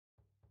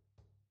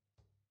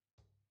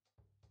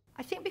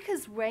I think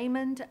because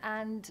Raymond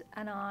and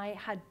I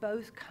had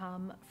both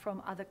come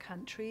from other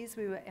countries.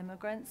 We were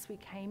immigrants. We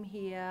came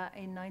here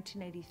in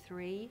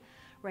 1983.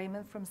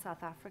 Raymond from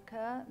South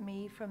Africa,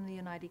 me from the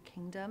United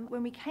Kingdom.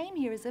 When we came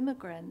here as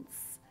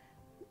immigrants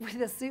with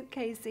a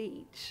suitcase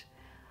each,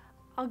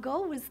 our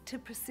goal was to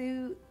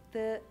pursue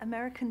the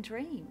American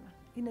dream.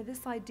 You know,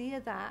 this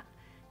idea that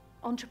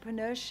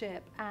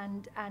entrepreneurship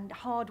and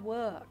hard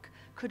work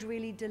could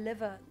really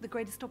deliver the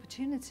greatest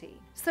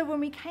opportunity. So when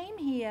we came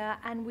here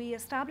and we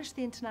established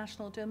the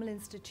International Dermal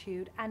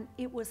Institute, and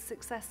it was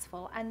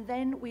successful, and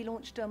then we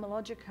launched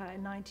Dermalogica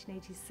in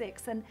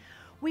 1986, and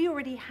we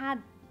already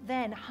had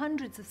then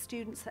hundreds of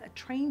students that had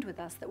trained with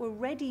us that were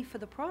ready for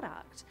the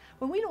product.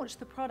 When we launched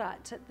the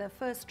product at the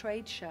first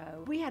trade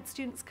show, we had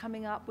students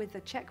coming up with a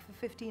check for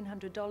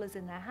 $1,500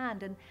 in their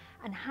hand and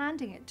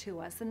handing it to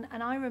us. And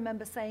I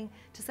remember saying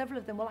to several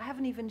of them, well, I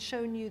haven't even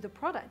shown you the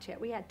product yet.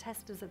 We had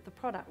testers of the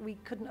product. We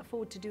couldn't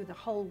afford to do the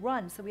whole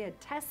run, so we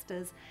had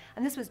testers.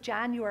 And this was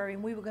January,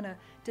 and we were going to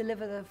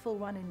deliver the full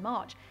run in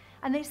March.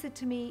 And they said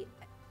to me,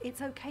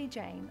 it's okay,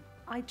 Jane.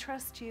 I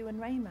trust you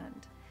and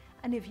Raymond.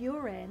 And if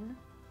you're in,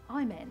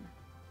 I'm in,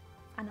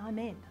 and I'm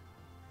in.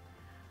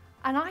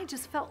 And I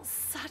just felt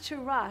such a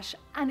rush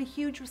and a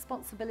huge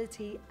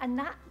responsibility, and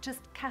that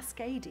just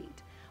cascaded.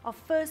 Our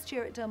first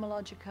year at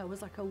Dermalogica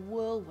was like a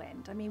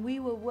whirlwind. I mean, we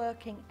were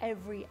working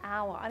every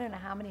hour. I don't know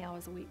how many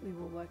hours a week we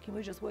were working. We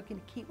were just working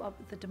to keep up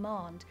with the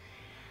demand.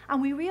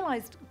 And we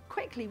realized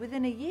quickly,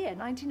 within a year,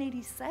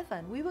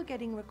 1987, we were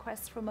getting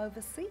requests from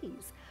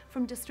overseas,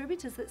 from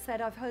distributors that said,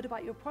 I've heard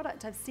about your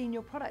product, I've seen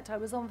your product, I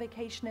was on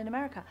vacation in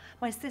America,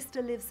 my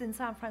sister lives in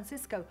San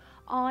Francisco,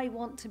 I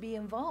want to be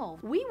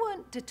involved. We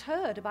weren't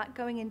deterred about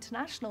going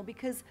international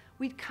because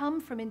we'd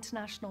come from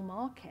international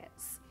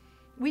markets.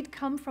 We'd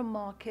come from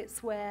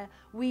markets where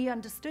we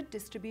understood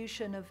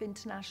distribution of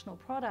international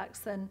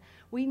products, and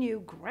we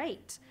knew,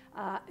 great,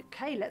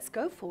 okay, let's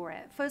go for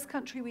it. First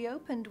country we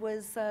opened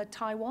was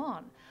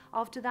Taiwan.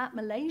 After that,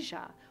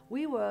 Malaysia.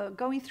 We were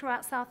going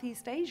throughout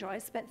Southeast Asia. I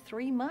spent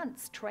 3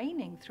 months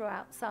training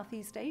throughout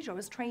Southeast Asia. I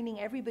was training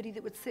everybody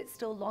that would sit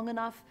still long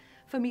enough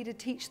for me to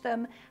teach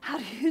them how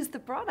to use the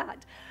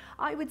product.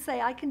 I would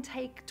say I can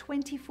take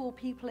 24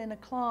 people in a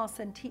class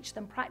and teach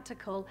them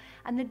practical,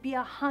 and there'd be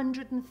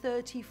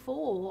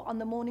 134 on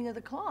the morning of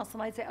the class.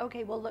 And I'd say,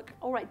 okay, well, look,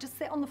 all right, just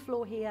sit on the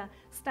floor here,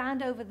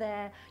 stand over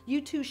there, you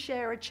two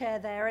share a chair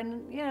there,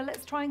 and, you know,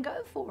 let's try and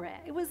go for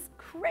it. It was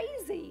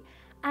crazy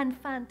and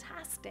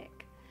fantastic.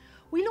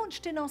 We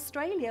launched in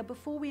Australia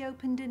before we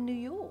opened in New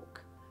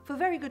York, for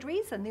very good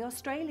reason. The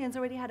Australians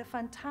already had a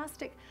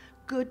fantastic,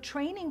 good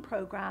training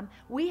program.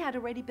 We had a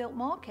ready-built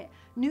market.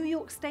 New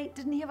York State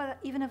didn't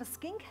even have a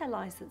skincare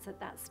license at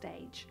that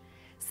stage.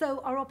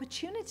 So our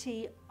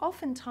opportunity,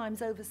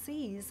 oftentimes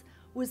overseas,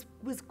 was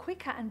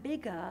quicker and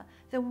bigger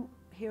than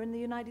here in the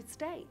United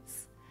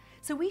States.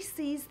 So we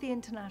seized the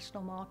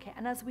international market,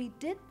 and as we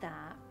did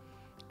that,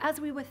 as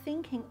we were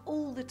thinking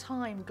all the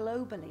time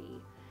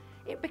globally,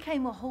 it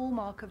became a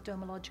hallmark of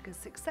Dermalogica's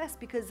success,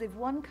 because if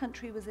one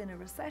country was in a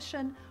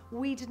recession,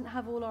 we didn't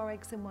have all our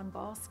eggs in one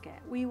basket.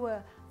 We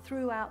were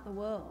throughout the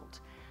world.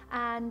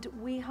 And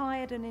we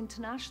hired an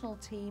international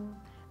team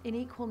in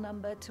equal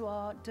number to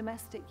our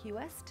domestic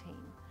US team.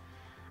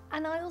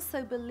 And I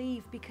also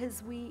believe,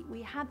 because we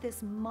had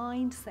this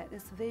mindset,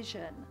 this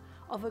vision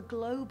of a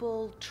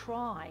global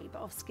tribe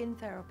of skin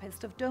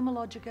therapists, of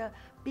Dermalogica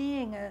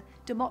being a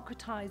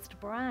democratized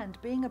brand,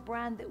 being a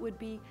brand that would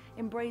be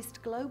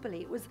embraced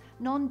globally. It was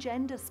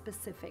non-gender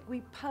specific. We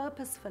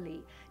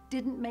purposefully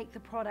didn't make the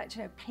product,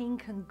 you know,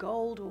 pink and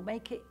gold, or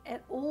make it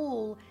at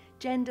all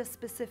gender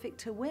specific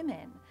to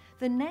women.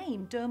 The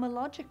name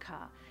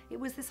Dermalogica, it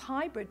was this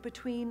hybrid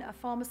between a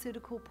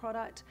pharmaceutical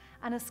product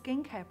and a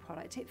skincare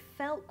product. It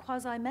felt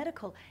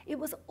quasi-medical. It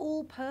was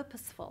all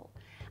purposeful,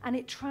 and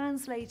it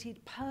translated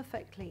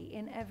perfectly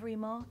in every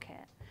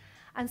market.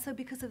 And so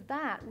because of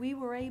that, we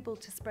were able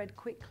to spread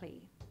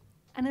quickly.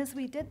 And as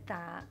we did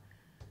that,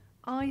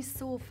 I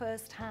saw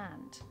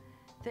firsthand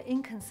the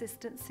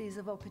inconsistencies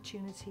of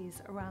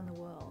opportunities around the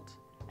world,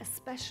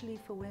 especially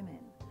for women.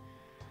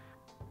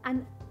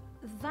 And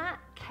that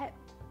kept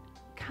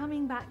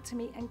coming back to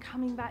me and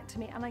coming back to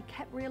me, and I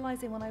kept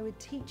realizing when I would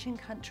teach in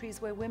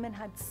countries where women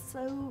had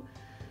so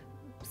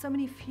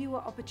many fewer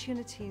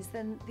opportunities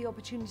than the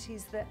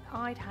opportunities that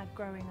I'd had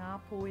growing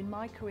up or in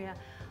my career,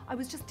 I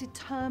was just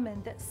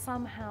determined that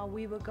somehow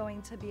we were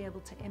going to be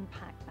able to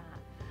impact that.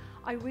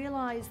 I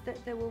realized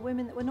that there were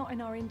women that were not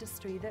in our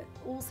industry that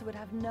also would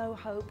have no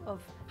hope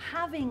of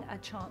having a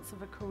chance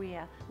of a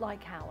career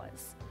like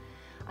ours.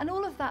 And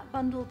all of that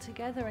bundled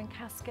together and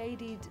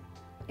cascaded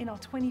in our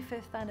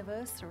 25th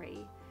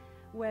anniversary,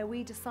 where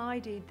we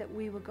decided that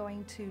we were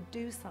going to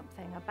do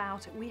something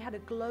about it. We had a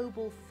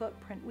global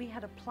footprint, we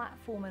had a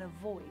platform and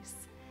a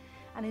voice.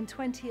 And in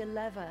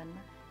 2011,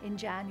 in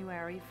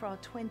January, for our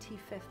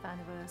 25th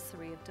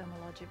anniversary of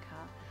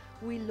Dermalogica,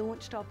 we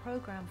launched our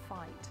program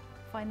FIGHT,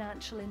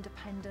 Financial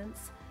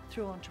Independence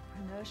Through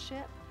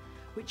Entrepreneurship,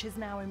 which has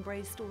now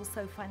embraced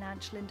also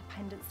financial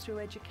independence through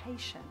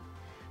education.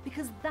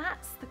 because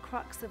that's the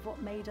crux of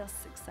what made us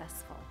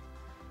successful.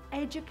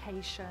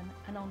 Education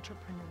and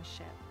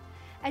entrepreneurship.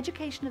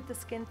 Education of the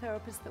skin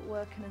therapists that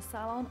work in a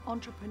salon,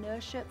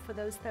 entrepreneurship for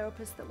those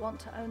therapists that want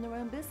to own their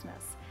own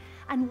business.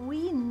 And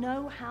we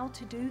know how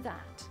to do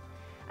that.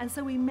 And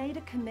so we made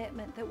a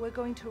commitment that we're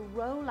going to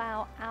roll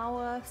out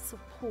our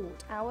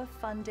support, our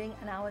funding,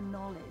 and our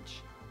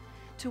knowledge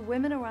to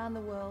women around the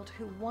world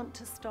who want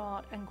to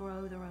start and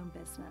grow their own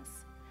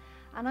business.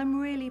 And I'm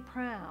really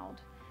proud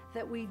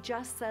that we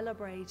just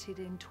celebrated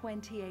in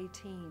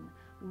 2018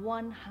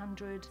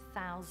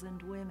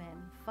 100,000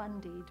 women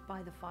funded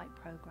by the FIGHT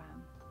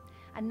program.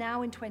 And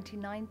now in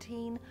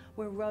 2019,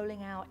 we're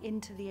rolling out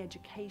into the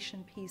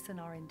education piece in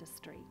our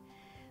industry.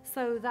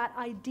 So that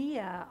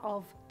idea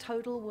of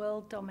total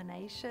world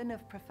domination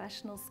of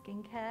professional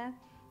skincare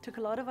took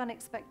a lot of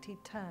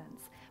unexpected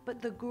turns,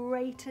 but the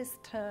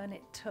greatest turn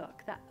it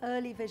took, that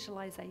early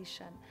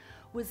visualization,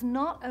 was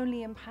not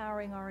only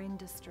empowering our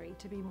industry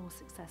to be more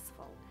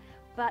successful,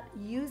 but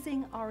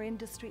using our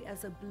industry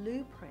as a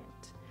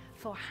blueprint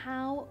for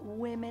how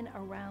women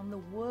around the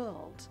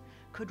world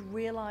could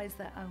realize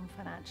their own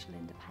financial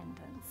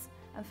independence.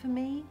 And for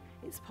me,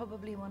 it's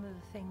probably one of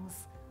the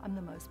things I'm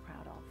the most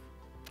proud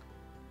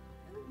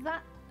of.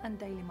 That and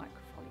Daily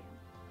Microphone.